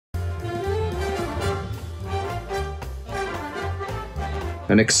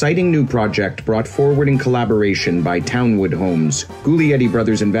an exciting new project brought forward in collaboration by Townwood Homes, Guglietti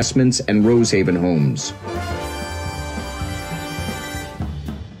Brothers Investments, and Rosehaven Homes.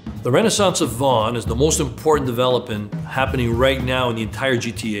 The Renaissance of Vaughan is the most important development happening right now in the entire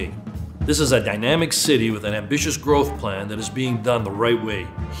GTA. This is a dynamic city with an ambitious growth plan that is being done the right way,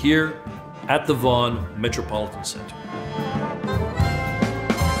 here at the Vaughan Metropolitan Center.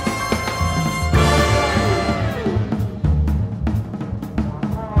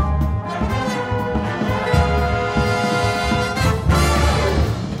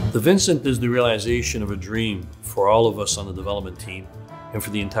 The Vincent is the realization of a dream for all of us on the development team and for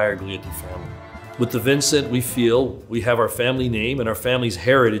the entire Guglietti family. With the Vincent, we feel we have our family name and our family's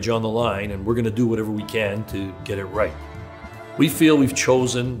heritage on the line, and we're going to do whatever we can to get it right. We feel we've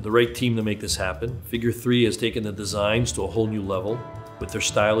chosen the right team to make this happen. Figure 3 has taken the designs to a whole new level with their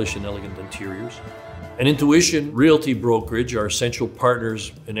stylish and elegant interiors. And Intuition Realty Brokerage are essential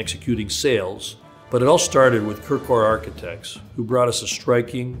partners in executing sales, but it all started with Kirkor Architects, who brought us a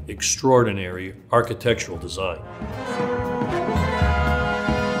striking, extraordinary architectural design.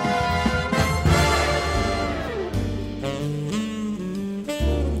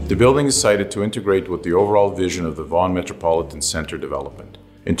 The building is sited to integrate with the overall vision of the Vaughan Metropolitan Center development.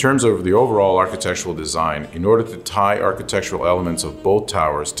 In terms of the overall architectural design, in order to tie architectural elements of both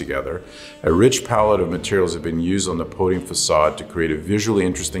towers together, a rich palette of materials have been used on the podium facade to create a visually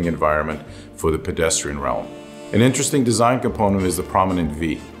interesting environment for the pedestrian realm. An interesting design component is the prominent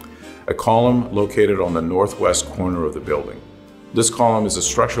V, a column located on the northwest corner of the building. This column is a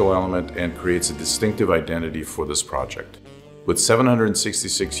structural element and creates a distinctive identity for this project. With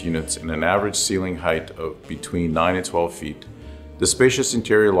 766 units and an average ceiling height of between 9 and 12 feet, the spacious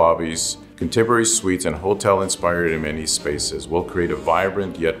interior lobbies, contemporary suites, and hotel-inspired amenity spaces will create a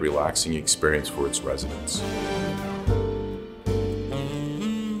vibrant yet relaxing experience for its residents.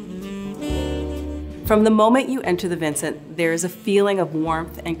 From the moment you enter the Vincent, there is a feeling of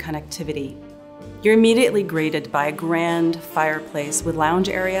warmth and connectivity. You're immediately greeted by a grand fireplace with lounge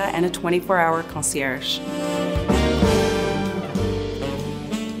area and a 24-hour concierge.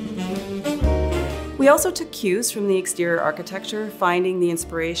 We also took cues from the exterior architecture, finding the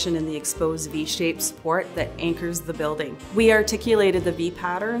inspiration in the exposed V-shaped support that anchors the building. We articulated the V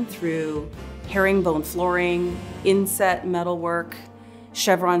pattern through herringbone flooring, inset metalwork,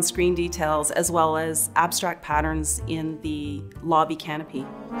 chevron screen details, as well as abstract patterns in the lobby canopy.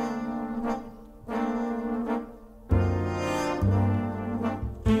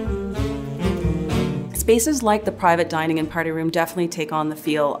 Spaces like the private dining and party room definitely take on the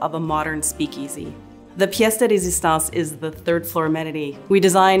feel of a modern speakeasy. The pièce de résistance is the third floor amenity. We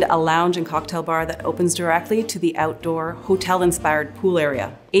designed a lounge and cocktail bar that opens directly to the outdoor hotel-inspired pool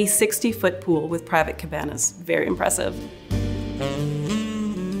area. A 60-foot pool with private cabanas. Very impressive.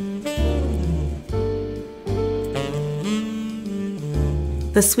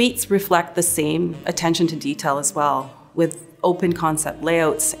 The suites reflect the same attention to detail as well, with open concept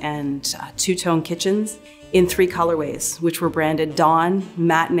layouts and two-tone kitchens in 3 colorways, which were branded Dawn,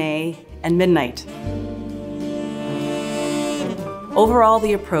 Matinee, and Midnight. Overall,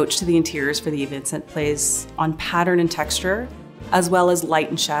 the approach to the interiors for the Vincent plays on pattern and texture, as well as light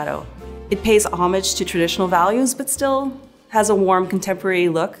and shadow. It pays homage to traditional values, but still has a warm contemporary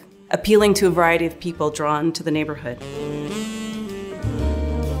look, appealing to a variety of people drawn to the neighborhood.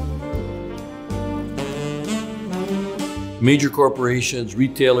 Major corporations,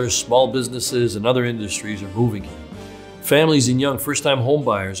 retailers, small businesses, and other industries are moving here. Families and young first-time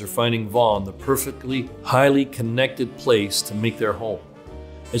homebuyers are finding Vaughan the perfectly, highly connected place to make their home.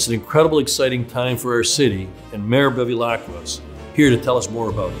 It's an incredible, exciting time for our city, and Mayor Bevilacqua is here to tell us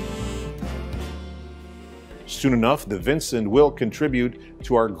more about it. Soon enough, the Vincent will contribute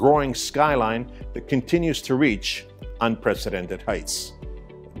to our growing skyline that continues to reach unprecedented heights.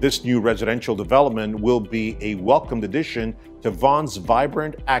 This new residential development will be a welcomed addition to Vaughan's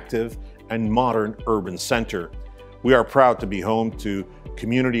vibrant, active, and modern urban center. We are proud to be home to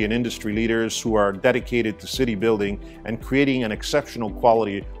community and industry leaders who are dedicated to city building and creating an exceptional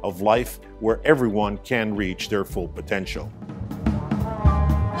quality of life where everyone can reach their full potential.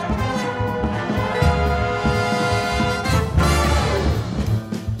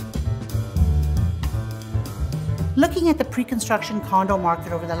 Looking at the pre-construction condo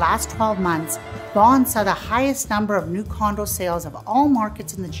market over the last 12 months, Vaughan saw the highest number of new condo sales of all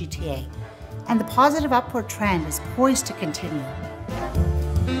markets in the GTA, and the positive upward trend is poised to continue.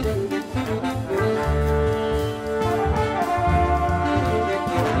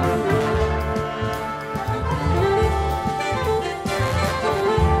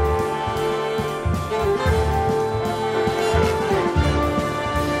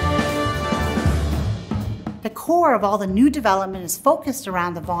 core of all the new development is focused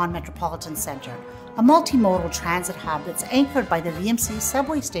around the Vaughan Metropolitan Centre, a multimodal transit hub that's anchored by the VMC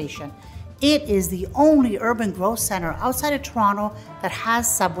subway station. It is the only urban growth centre outside of Toronto that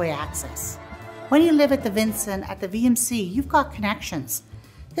has subway access. When you live at the Vincent at the VMC, you've got connections.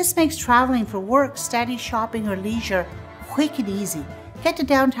 This makes travelling for work, study, shopping, or leisure quick and easy. Get to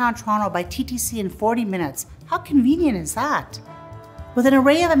downtown Toronto by TTC in 40 minutes. How convenient is that? With an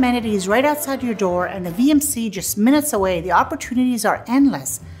array of amenities right outside your door and the VMC just minutes away, the opportunities are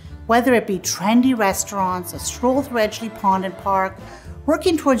endless. Whether it be trendy restaurants, a stroll through Edgeley Pond and Park,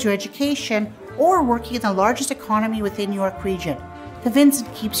 working towards your education, or working in the largest economy within York Region, the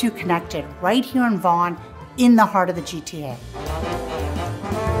Vincent keeps you connected right here in Vaughan, in the heart of the GTA.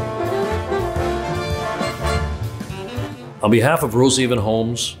 On behalf of Rosehaven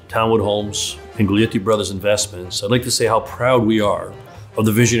Homes, Townwood Homes, and Guglietti Brothers Investments, I'd like to say how proud we are of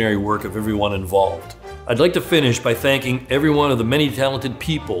the visionary work of everyone involved. I'd like to finish by thanking every one of the many talented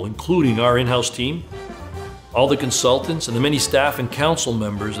people, including our in-house team, all the consultants, and the many staff and council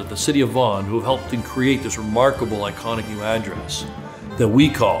members at the City of Vaughan who have helped to create this remarkable, iconic new address that we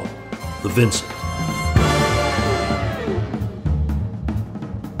call the Vincent.